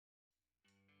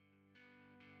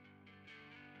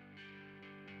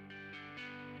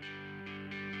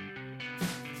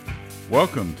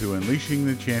Welcome to Unleashing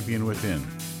the Champion Within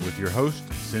with your host,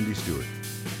 Cindy Stewart.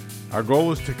 Our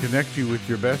goal is to connect you with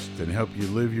your best and help you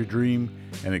live your dream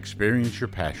and experience your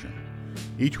passion.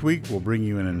 Each week we'll bring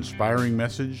you an inspiring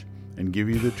message and give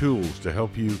you the tools to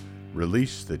help you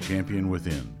release the champion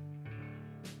within.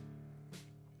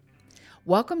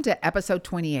 Welcome to episode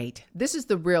 28. This is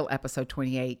the real episode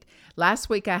 28. Last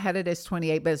week I had it as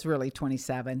 28, but it's really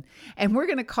 27. And we're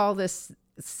going to call this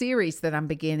series that I'm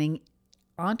beginning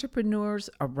Entrepreneurs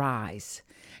Arise.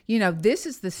 You know, this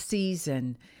is the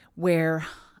season where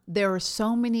there are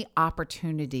so many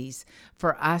opportunities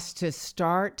for us to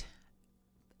start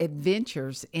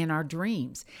adventures in our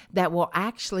dreams that will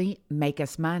actually make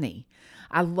us money.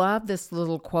 I love this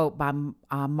little quote by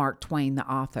Mark Twain, the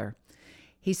author.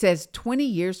 He says, 20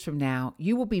 years from now,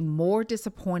 you will be more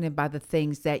disappointed by the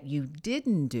things that you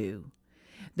didn't do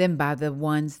than by the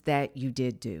ones that you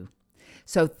did do.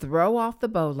 So throw off the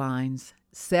bowlines,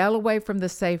 sail away from the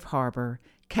safe harbor,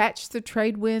 catch the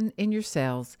trade wind in your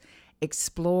sails,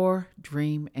 explore,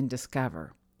 dream, and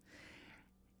discover.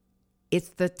 It's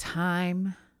the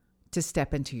time to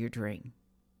step into your dream.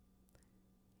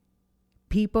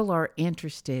 People are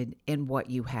interested in what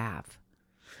you have.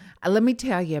 Let me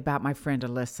tell you about my friend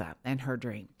Alyssa and her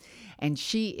dream. And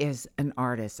she is an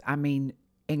artist.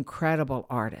 Incredible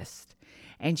artist.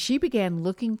 And she began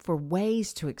looking for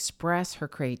ways to express her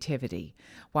creativity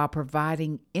while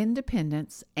providing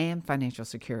independence and financial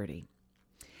security.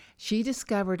 She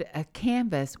discovered a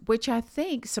canvas which I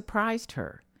think surprised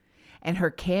her. And her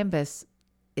canvas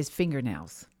is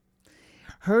fingernails.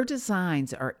 Her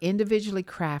designs are individually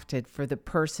crafted for the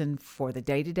person for the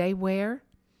day-to-day wear,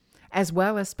 as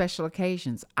well as special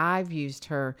occasions. I've used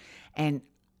her, and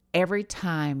every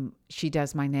time she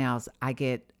does my nails, I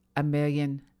get a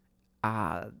million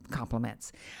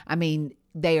compliments. I mean,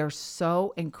 they are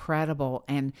so incredible,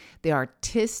 and the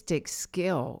artistic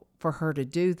skill for her to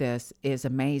do this is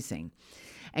amazing.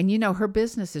 And you know, her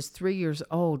business is 3 years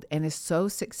old and is so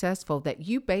successful that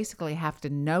you basically have to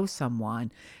know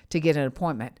someone to get an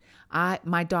appointment.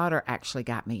 My daughter actually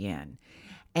got me in.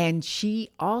 And she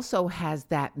also has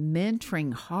that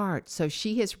mentoring heart. So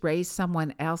she has raised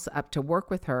someone else up to work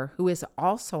with her who is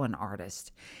also an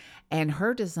artist. And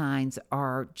her designs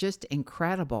are just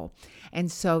incredible. And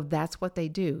so that's what they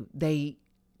do. They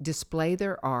display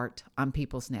their art on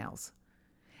people's nails.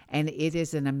 And it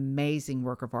is an amazing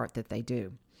work of art that they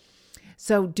do.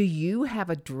 So do you have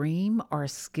a dream or a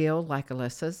skill like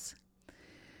Alyssa's?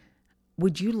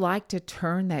 Would you like to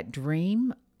turn that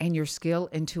dream and your skill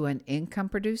into an income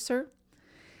producer?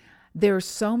 There are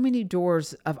so many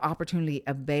doors of opportunity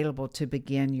available to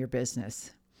begin your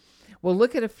business. We'll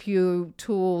look at a few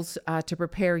tools to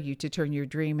prepare you to turn your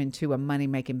dream into a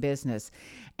money-making business.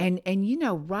 And you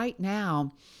know, right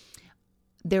now,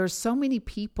 there are so many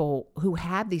people who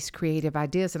have these creative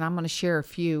ideas, and I'm going to share a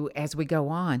few as we go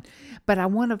on. But I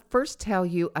want to first tell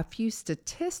you a few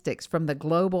statistics from the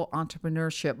Global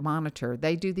Entrepreneurship Monitor.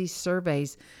 They do these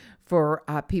surveys for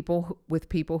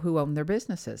people who own their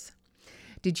businesses.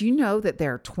 Did you know that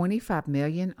there are 25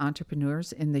 million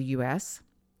entrepreneurs in the U.S.?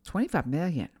 25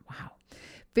 million. Wow.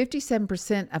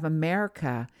 57% of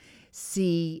America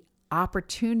see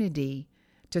opportunity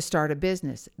to start a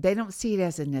business. They don't see it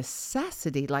as a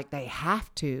necessity like they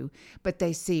have to, but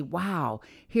they see, wow,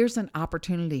 here's an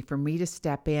opportunity for me to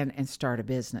step in and start a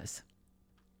business.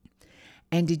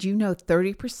 And did you know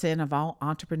 30% of all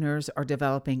entrepreneurs are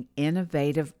developing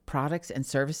innovative products and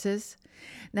services?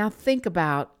 Now think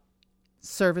about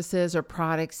services or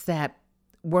products that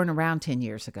weren't around 10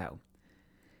 years ago.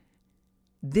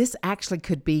 This actually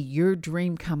could be your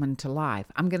dream coming to life.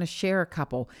 I'm going to share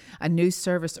a new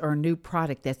service or a new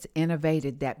product that's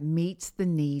innovated that meets the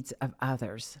needs of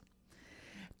others.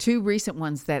 Two recent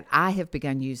ones that I have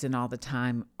begun using all the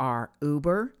time are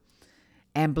Uber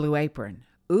and Blue Apron.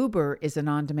 Uber is an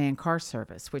on-demand car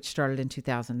service, which started in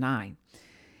 2009.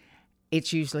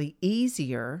 It's usually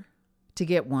easier to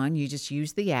get one. You just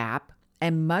use the app,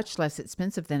 and much less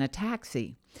expensive than a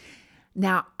taxi.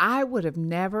 Now, I would have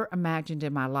never imagined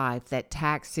in my life that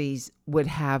taxis would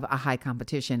have a high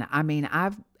competition. I mean,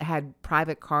 I've had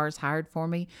private cars hired for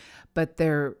me, but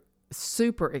they're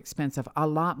super expensive, a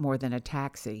lot more than a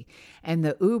taxi. And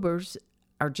the Ubers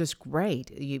are just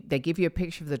great. They give you a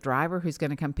picture of the driver who's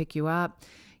going to come pick you up.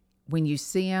 When you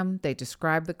see them, they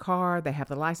describe the car, they have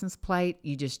the license plate,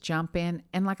 you just jump in.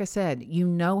 And like I said, you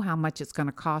know how much it's going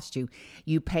to cost you.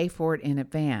 You pay for it in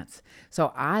advance.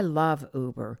 So I love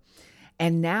Uber.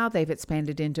 And now they've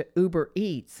expanded into Uber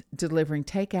Eats, delivering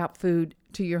takeout food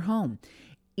to your home.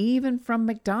 even from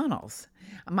McDonald's.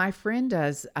 My friend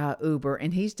does Uber,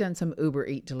 and he's done some Uber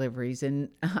Eat deliveries. And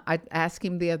I asked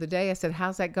him the other day, I said,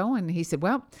 how's that going? And he said,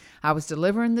 well, I was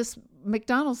delivering this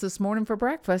McDonald's this morning for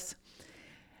breakfast.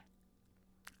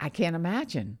 I can't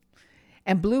imagine.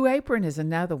 And Blue Apron is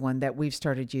another one that we've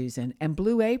started using. And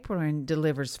Blue Apron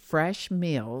delivers fresh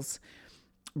meals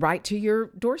right to your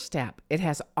doorstep. It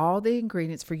has all the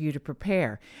ingredients for you to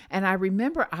prepare. And I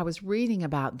remember I was reading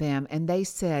about them, and they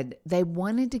said they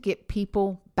wanted to get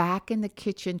people back in the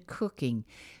kitchen cooking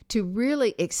to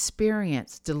really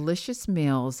experience delicious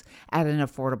meals at an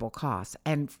affordable cost.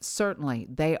 And certainly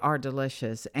they are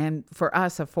delicious, and for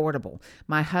us, affordable.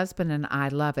 My husband and I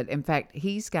love it. In fact,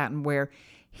 he's gotten where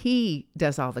he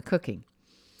does all the cooking.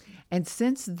 And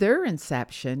since their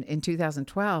inception in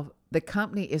 2012, the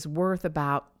company is worth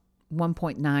about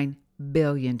 $1.9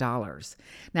 billion.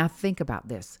 Now think about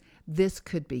this. This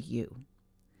could be you.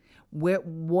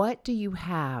 What do you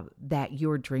have that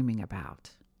you're dreaming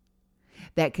about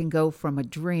that can go from a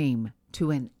dream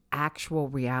to an actual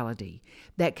reality,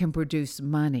 that can produce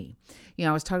money? You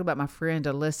know, I was talking about my friend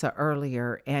Alyssa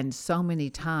earlier, and so many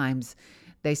times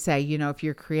they say, you know, if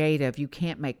you're creative, you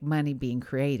can't make money being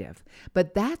creative.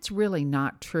 But that's really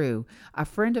not true. A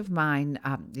friend of mine,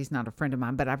 he's not a friend of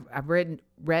mine, but I've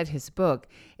read his book.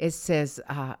 It says,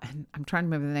 I'm trying to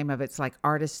remember the name of it. It's like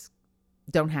Artists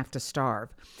Don't Have to Starve.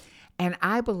 And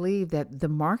I believe that the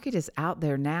market is out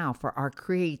there now for our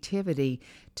creativity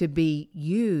to be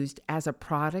used as a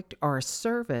product or a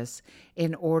service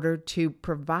in order to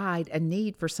provide a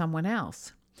need for someone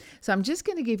else. So I'm just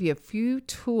going to give you a few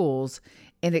tools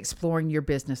in exploring your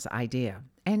business idea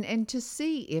and to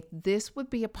see if this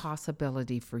would be a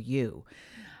possibility for you.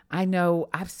 I know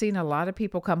I've seen a lot of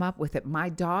people come up with it. My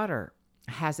daughter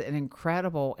has an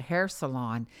incredible hair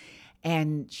salon,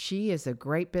 and she is a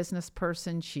great business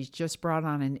person. She's just brought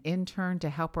on an intern to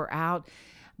help her out,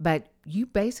 but you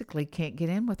basically can't get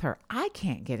in with her. I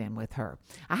can't get in with her.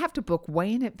 I have to book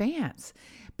way in advance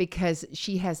because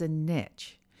she has a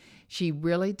niche. She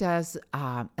really does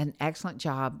an excellent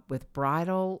job with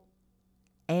bridal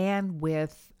and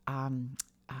with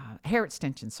hair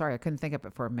extensions. Sorry, I couldn't think of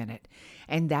it for a minute.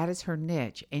 And that is her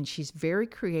niche. And she's very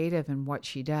creative in what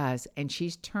she does. And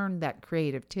she's turned that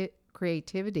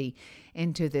creativity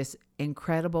into this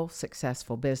incredible,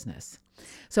 successful business.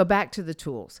 So back to the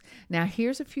tools. Now,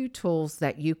 here's a few tools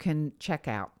that you can check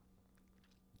out.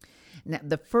 Now,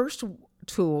 the first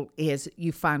tool is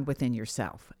you find within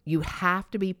yourself. You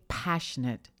have to be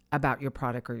passionate about your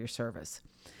product or your service.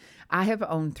 I have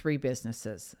owned 3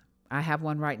 businesses. I have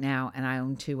one right now, and I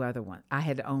own 2 other ones. I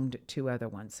had owned 2 other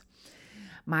ones.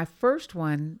 My first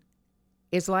one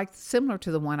is similar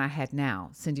to the one I had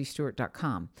now,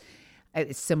 cindystewart.com.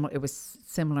 It's similar. It was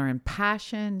similar in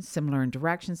passion, similar in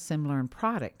direction, similar in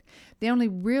product. The only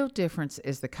real difference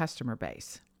is the customer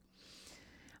base.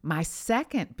 My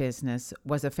second business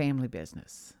was a family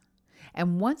business.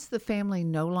 And once the family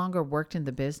no longer worked in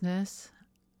the business,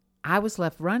 I was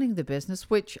left running the business,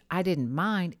 which I didn't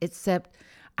mind, except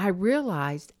I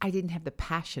realized I didn't have the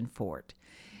passion for it.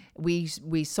 We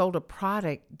sold a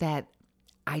product that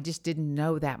I just didn't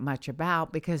know that much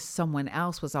about because someone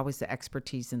else was always the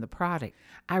expertise in the product.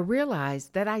 I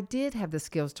realized that I did have the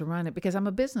skills to run it because I'm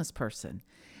a business person,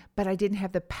 but I didn't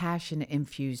have the passion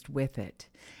infused with it.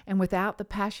 And without the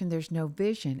passion, there's no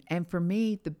vision. And for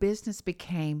me, the business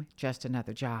became just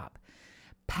another job.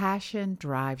 Passion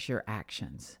drives your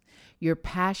actions. Your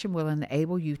passion will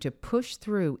enable you to push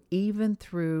through, even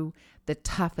through the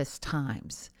toughest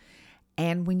times.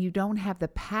 And when you don't have the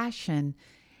passion,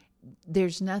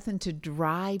 there's nothing to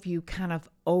drive you kind of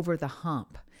over the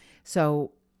hump.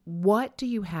 So what do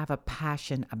you have a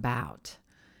passion about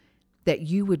that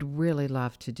you would really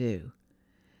love to do?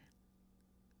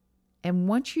 And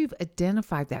once you've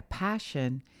identified that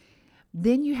passion,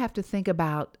 then you have to think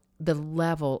about the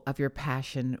level of your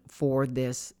passion for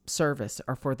this service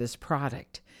or for this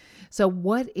product. So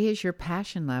what is your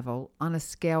passion level on a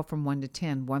scale from 1 to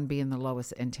 10, 1 being the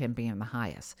lowest and 10 being the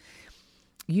highest?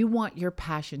 You want your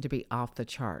passion to be off the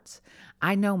charts.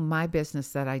 I know my business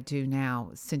that I do now,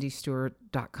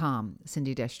 cindystewart.com,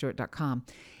 cindy-stewart.com,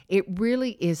 it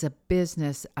really is a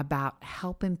business about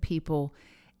helping people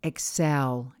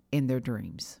excel in their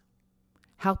dreams,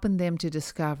 helping them to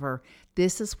discover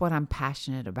this is what I'm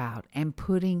passionate about, and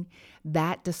putting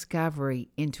that discovery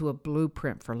into a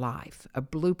blueprint for life, a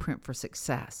blueprint for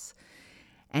success.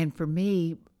 And for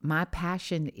me, my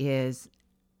passion is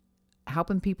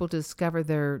helping people discover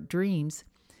their dreams,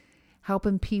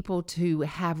 helping people to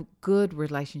have good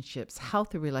relationships,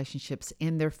 healthy relationships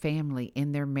in their family,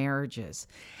 in their marriages,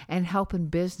 and helping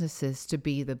businesses to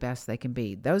be the best they can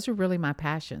be. Those are really my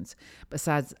passions.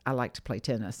 Besides, I like to play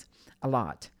tennis a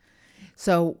lot.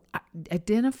 So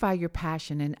identify your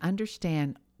passion and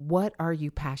understand, what are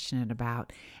you passionate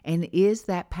about? And is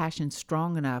that passion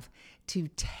strong enough to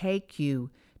take you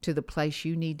to the place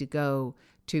you need to go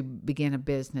to begin a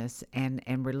business and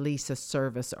release a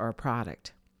service or a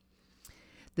product?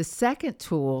 The second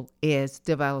tool is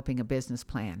developing a business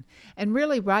plan. And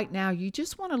really right now, you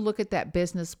just want to look at that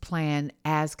business plan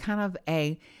as kind of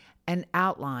an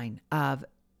outline of,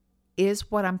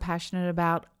 is what I'm passionate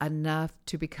about enough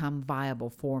to become viable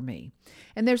for me?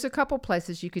 And there's a couple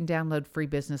places you can download free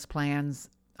business plans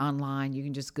online. You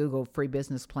can just Google free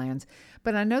business plans.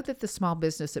 But I know that the Small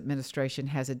Business Administration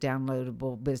has a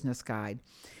downloadable business guide,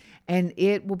 and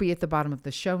it will be at the bottom of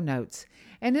the show notes.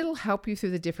 And it'll help you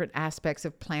through the different aspects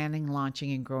of planning,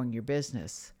 launching, and growing your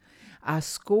business.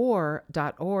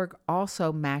 SCORE.org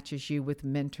also matches you with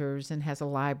mentors and has a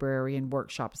library and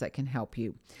workshops that can help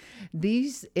you.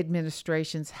 These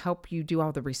administrations help you do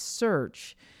all the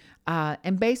research,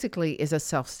 and basically is a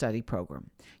self-study program.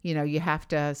 You know, you have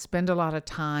to spend a lot of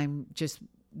time just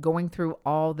going through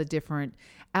all the different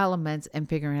elements and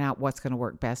figuring out what's going to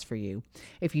work best for you.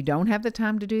 If you don't have the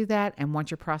time to do that and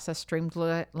want your process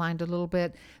streamlined a little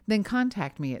bit, then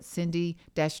contact me at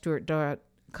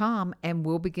cindy-stewart.com and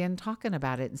we'll begin talking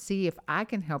about it and see if I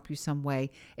can help you some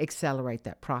way accelerate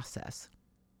that process.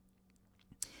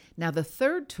 Now, the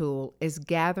third tool is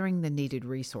gathering the needed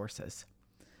resources.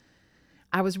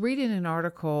 I was reading an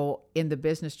article in the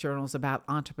business journals about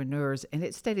entrepreneurs, and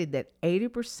it stated that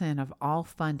 80% of all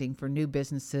funding for new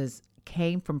businesses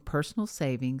came from personal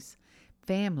savings,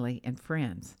 family, and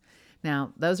friends.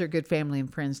 Now, those are good family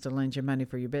and friends to lend you money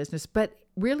for your business, but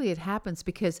really it happens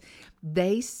because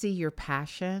they see your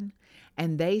passion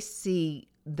and they see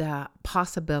the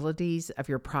possibilities of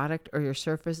your product or your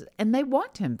service, and they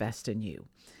want to invest in you.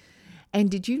 And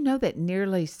did you know that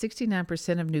nearly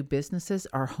 69% of new businesses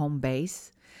are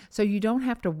home-based? So you don't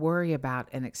have to worry about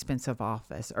an expensive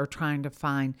office or trying to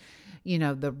find,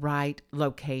 the right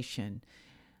location.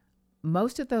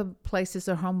 Most of the places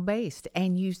are home-based,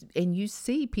 and you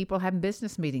see people having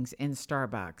business meetings in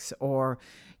Starbucks or,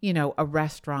 a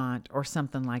restaurant or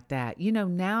something like that.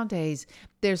 Nowadays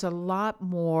there's a lot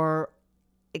more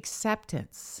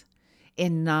acceptance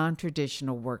in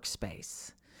non-traditional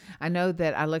workspace. I know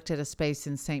that I looked at a space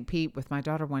in St. Pete with my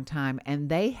daughter one time, and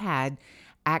they had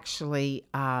actually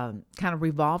kind of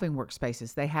revolving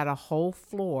workspaces. They had a whole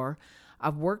floor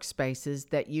of workspaces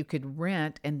that you could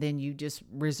rent, and then you just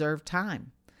reserve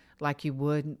time like you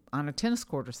would on a tennis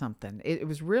court or something. It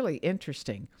was really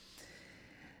interesting.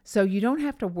 So you don't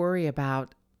have to worry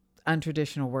about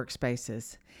untraditional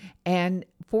workspaces. And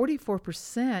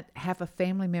 44% have a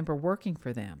family member working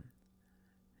for them.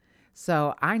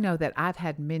 So I know that I've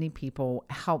had many people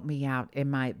help me out in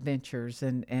my ventures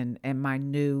and my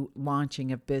new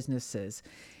launching of businesses.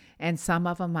 And some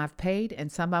of them I've paid,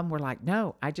 and some of them were like,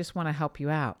 no, I just want to help you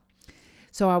out.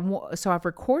 So I've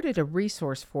recorded a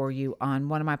resource for you on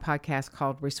one of my podcasts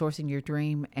called Resourcing Your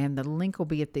Dream, and the link will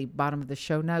be at the bottom of the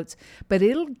show notes. But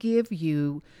it'll give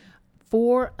you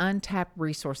 4 untapped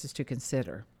resources to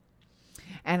consider.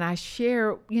 And I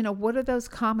share, what are those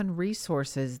common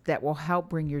resources that will help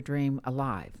bring your dream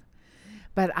alive?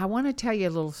 But I want to tell you a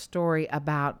little story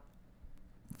about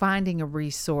finding a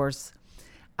resource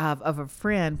of a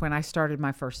friend when I started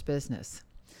my first business.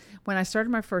 When I started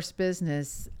my first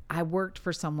business, I worked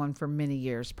for someone for many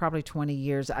years, probably 20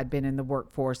 years. I'd been in the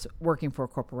workforce working for a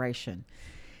corporation.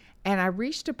 And I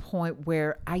reached a point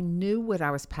where I knew what I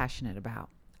was passionate about.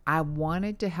 I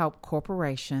wanted to help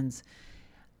corporations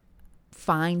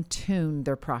fine-tune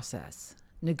their process,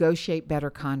 negotiate better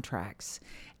contracts,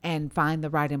 and find the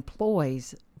right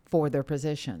employees for their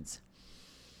positions.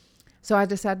 So I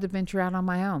decided to venture out on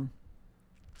my own.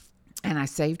 And I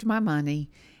saved my money,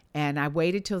 and I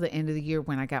waited till the end of the year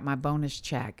when I got my bonus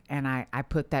check, and I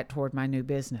put that toward my new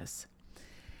business.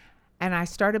 And I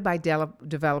started by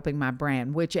developing my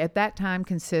brand, which at that time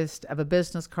consists of a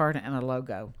business card and a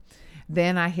logo.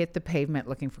 Then I hit the pavement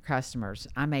looking for customers.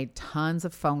 I made tons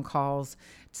of phone calls,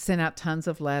 sent out tons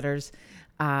of letters.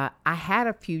 I had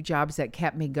a few jobs that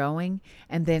kept me going.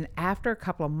 And then after a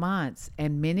couple of months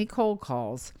and many cold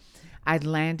calls, I'd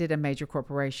landed a major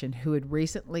corporation who had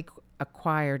recently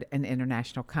acquired an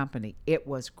international company. It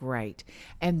was great.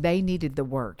 And they needed the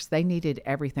works. They needed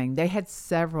everything. They had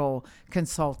several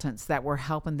consultants that were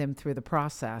helping them through the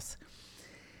process.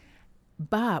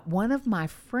 But one of my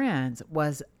friends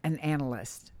was an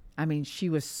analyst, I mean, she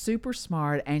was super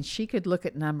smart and she could look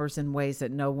at numbers in ways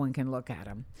that no one can look at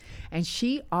them. And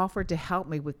she offered to help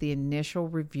me with the initial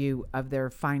review of their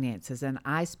finances. And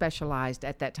I specialized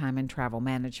at that time in travel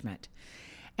management.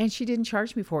 And she didn't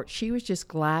charge me for it. She was just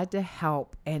glad to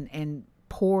help and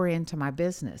pour into my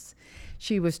business.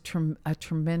 She was a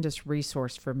tremendous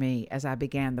resource for me as I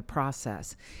began the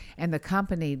process. And the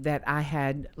company that I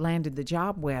had landed the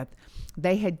job with,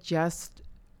 they had just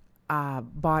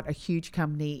bought a huge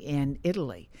company in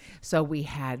Italy. So we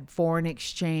had foreign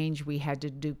exchange, we had to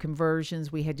do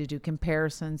conversions, we had to do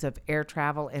comparisons of air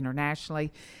travel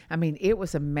internationally. I mean, it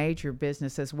was a major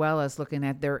business as well as looking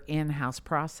at their in-house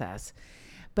process.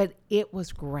 But it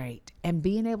was great. And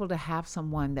being able to have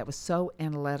someone that was so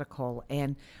analytical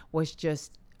and was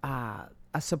just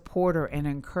a supporter and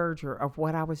encourager of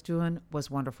what I was doing was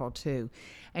wonderful too.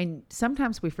 And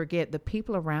sometimes we forget the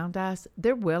people around us,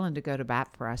 they're willing to go to bat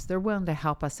for us. They're willing to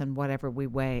help us in whatever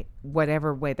way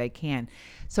they can.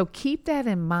 So keep that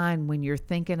in mind when you're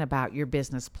thinking about your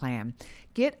business plan.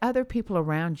 Get other people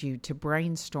around you to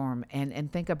brainstorm and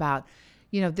think about,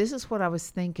 this is what I was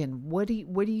thinking. What do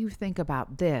you think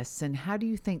about this? And how do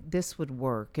you think this would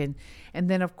work? And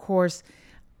then of course,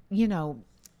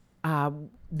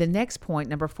 the next point,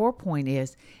 number 4 point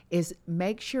is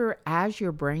make sure as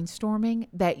you're brainstorming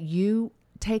that you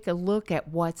take a look at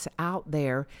what's out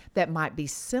there that might be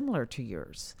similar to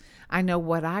yours. I know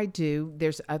what I do.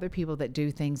 There's other people that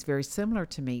do things very similar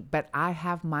to me, but I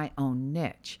have my own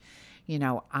niche.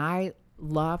 I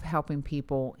love helping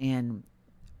people in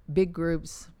big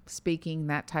groups, speaking,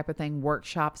 that type of thing,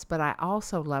 workshops, but I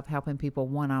also love helping people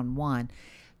one-on-one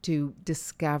to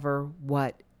discover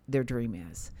what their dream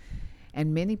is.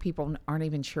 And many people aren't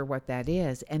even sure what that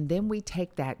is. And then we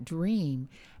take that dream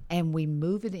and we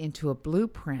move it into a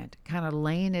blueprint, kind of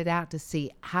laying it out to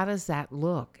see how does that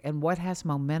look and what has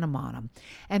momentum on them.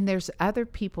 And there's other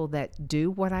people that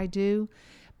do what I do,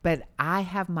 but I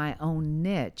have my own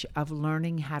niche of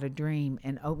learning how to dream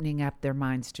and opening up their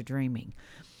minds to dreaming.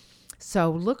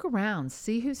 So look around,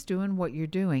 see who's doing what you're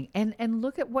doing, and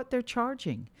look at what they're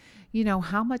charging.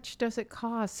 How much does it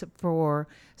cost for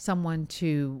someone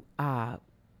to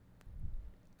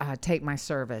take my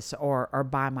service or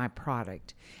buy my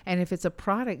product? And if it's a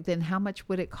product, then how much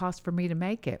would it cost for me to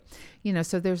make it?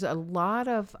 So there's a lot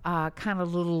of kind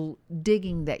of little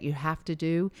digging that you have to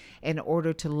do in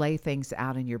order to lay things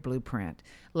out in your blueprint,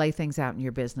 lay things out in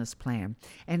your business plan.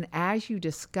 And as you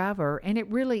discover, and it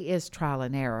really is trial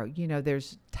and error,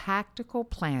 there's tactical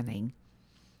planning,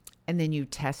 and then you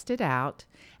test it out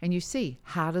and you see,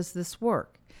 how does this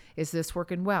work? Is this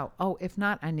working well? Oh, if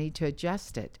not, I need to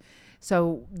adjust it.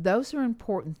 So those are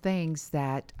important things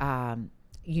that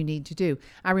you need to do.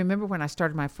 I remember when I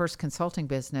started my first consulting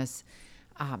business,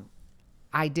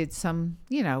 I did some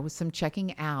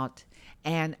checking out,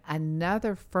 and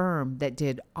another firm that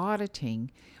did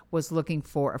auditing was looking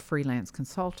for a freelance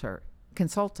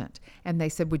consultant. And they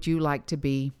said, would you like to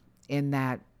be in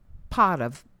that pot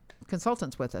of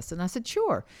consultants with us? And I said,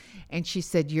 sure. And she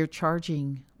said, you're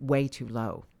charging way too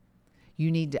low. You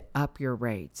need to up your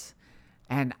rates.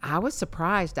 And I was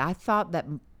surprised. I thought that,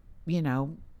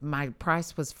 my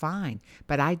price was fine,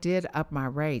 but I did up my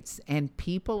rates, and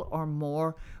people are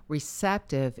more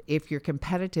receptive if you're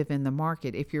competitive in the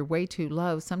market. If you're way too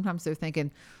low, sometimes they're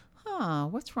thinking,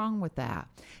 what's wrong with that?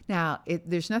 Now,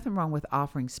 there's nothing wrong with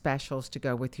offering specials to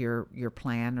go with your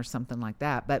plan or something like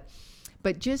that,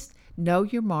 but just know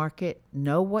your market,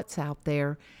 know what's out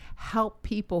there, help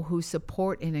people who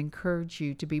support and encourage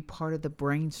you to be part of the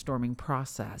brainstorming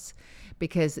process,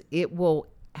 because it will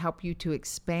help you to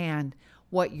expand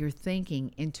what you're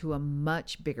thinking into a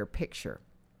much bigger picture.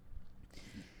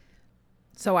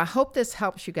 So I hope this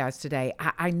helps you guys today.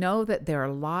 I know that there are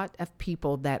a lot of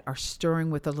people that are stirring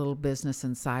with a little business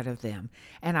inside of them,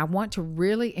 and I want to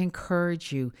really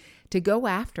encourage you to go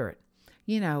after it.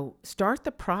 Start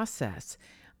the process.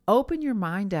 Open your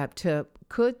mind up to,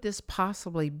 could this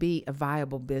possibly be a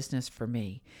viable business for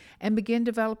me? And begin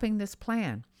developing this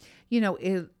plan.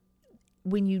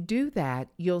 When you do that,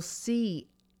 you'll see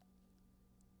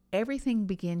everything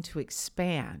begin to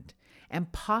expand, and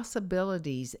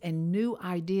possibilities and new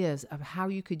ideas of how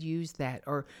you could use that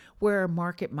or where a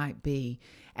market might be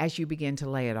as you begin to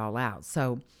lay it all out.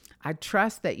 So I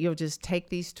trust that you'll just take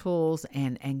these tools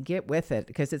and get with it,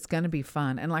 because it's going to be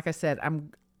fun. And like I said,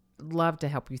 I'm love to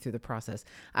help you through the process.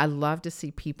 I love to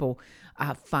see people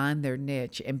find their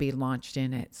niche and be launched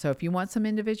in it. So if you want some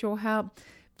individual help,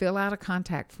 fill out a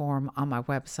contact form on my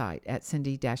website at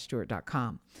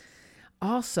cindy-stewart.com.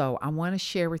 Also, I want to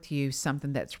share with you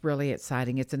something that's really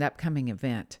exciting. It's an upcoming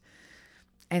event,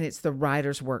 and it's the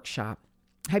Writers Workshop.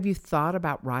 Have you thought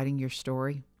about writing your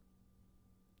story?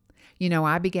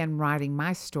 I began writing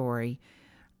my story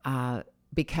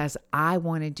because I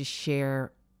wanted to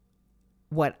share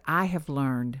what I have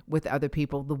learned with other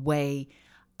people, the way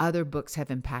other books have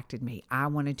impacted me. I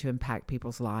wanted to impact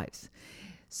people's lives.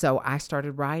 So I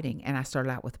started writing, and I started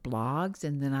out with blogs,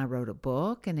 and then I wrote a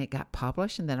book and it got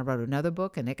published, and then I wrote another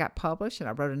book and it got published, and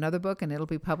I wrote another book and it'll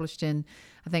be published in,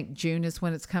 I think June is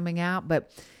when it's coming out.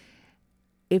 But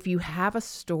if you have a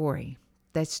story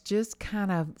that's just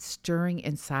kind of stirring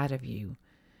inside of you,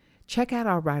 check out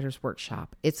our Writers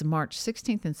Workshop. It's March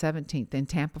 16th and 17th in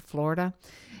Tampa, Florida,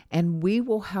 and we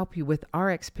will help you with our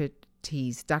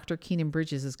expertise. Dr. Keenan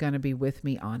Bridges is going to be with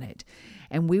me on it,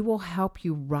 and we will help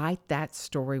you write that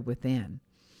story within.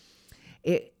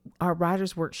 Our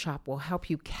Writers Workshop will help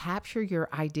you capture your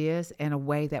ideas in a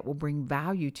way that will bring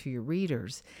value to your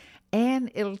readers,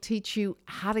 and it'll teach you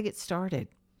how to get started,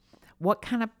 what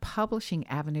kind of publishing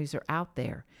avenues are out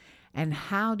there, and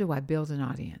how do I build an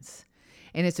audience.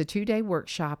 And it's a 2-day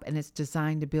workshop, and it's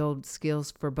designed to build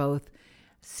skills for both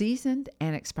seasoned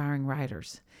and aspiring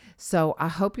writers. So I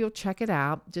hope you'll check it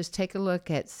out. Just take a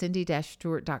look at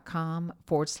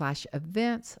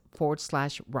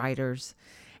cindy-stewart.com/events/writers,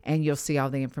 and you'll see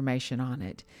all the information on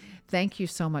it. Thank you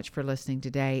so much for listening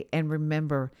today. And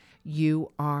remember,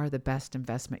 you are the best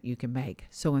investment you can make.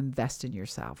 So invest in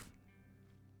yourself.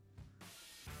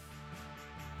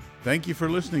 Thank you for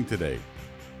listening today.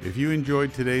 If you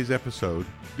enjoyed today's episode,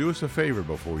 do us a favor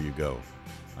before you go.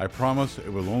 I promise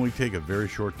it will only take a very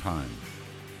short time.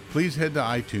 Please head to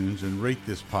iTunes and rate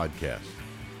this podcast.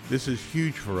 This is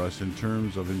huge for us in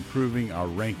terms of improving our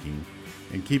ranking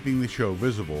and keeping the show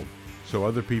visible so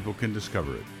other people can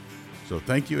discover it. So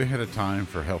thank you ahead of time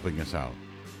for helping us out.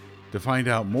 To find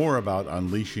out more about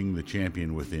Unleashing the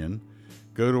Champion Within,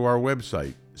 go to our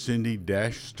website,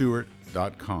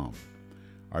 cindy-stewart.com.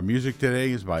 Our music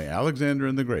today is by Alexander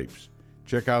and the Grapes.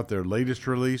 Check out their latest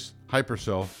release,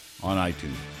 Hyperself, on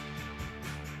iTunes.